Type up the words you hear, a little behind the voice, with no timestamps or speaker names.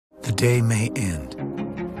day may end,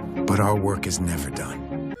 but our work is never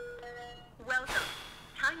done. Welcome.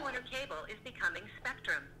 Time Warner Cable is becoming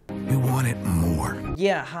Spectrum. We want it more.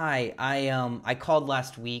 Yeah, hi. I called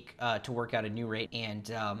last week to work out a new rate,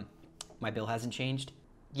 and my bill hasn't changed.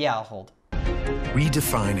 Yeah, I'll hold.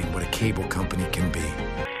 Redefining what a cable company can be.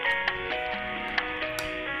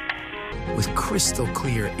 With crystal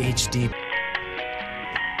clear HD,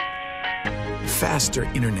 faster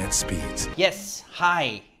internet speeds. Yes,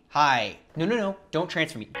 hi. No, don't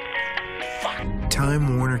transfer me. Fuck.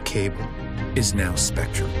 Time Warner Cable is now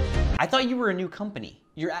Spectrum. I thought you were a new company.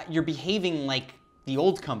 You're behaving like the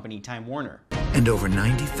old company, Time Warner. And over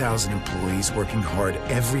 90,000 employees working hard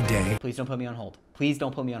every day. Please don't put me on hold. Please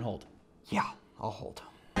don't put me on hold. Yeah, I'll hold.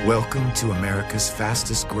 Welcome to America's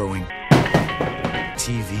fastest growing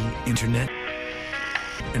TV, internet,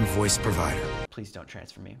 and voice provider. Please don't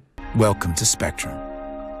transfer me. Welcome to Spectrum.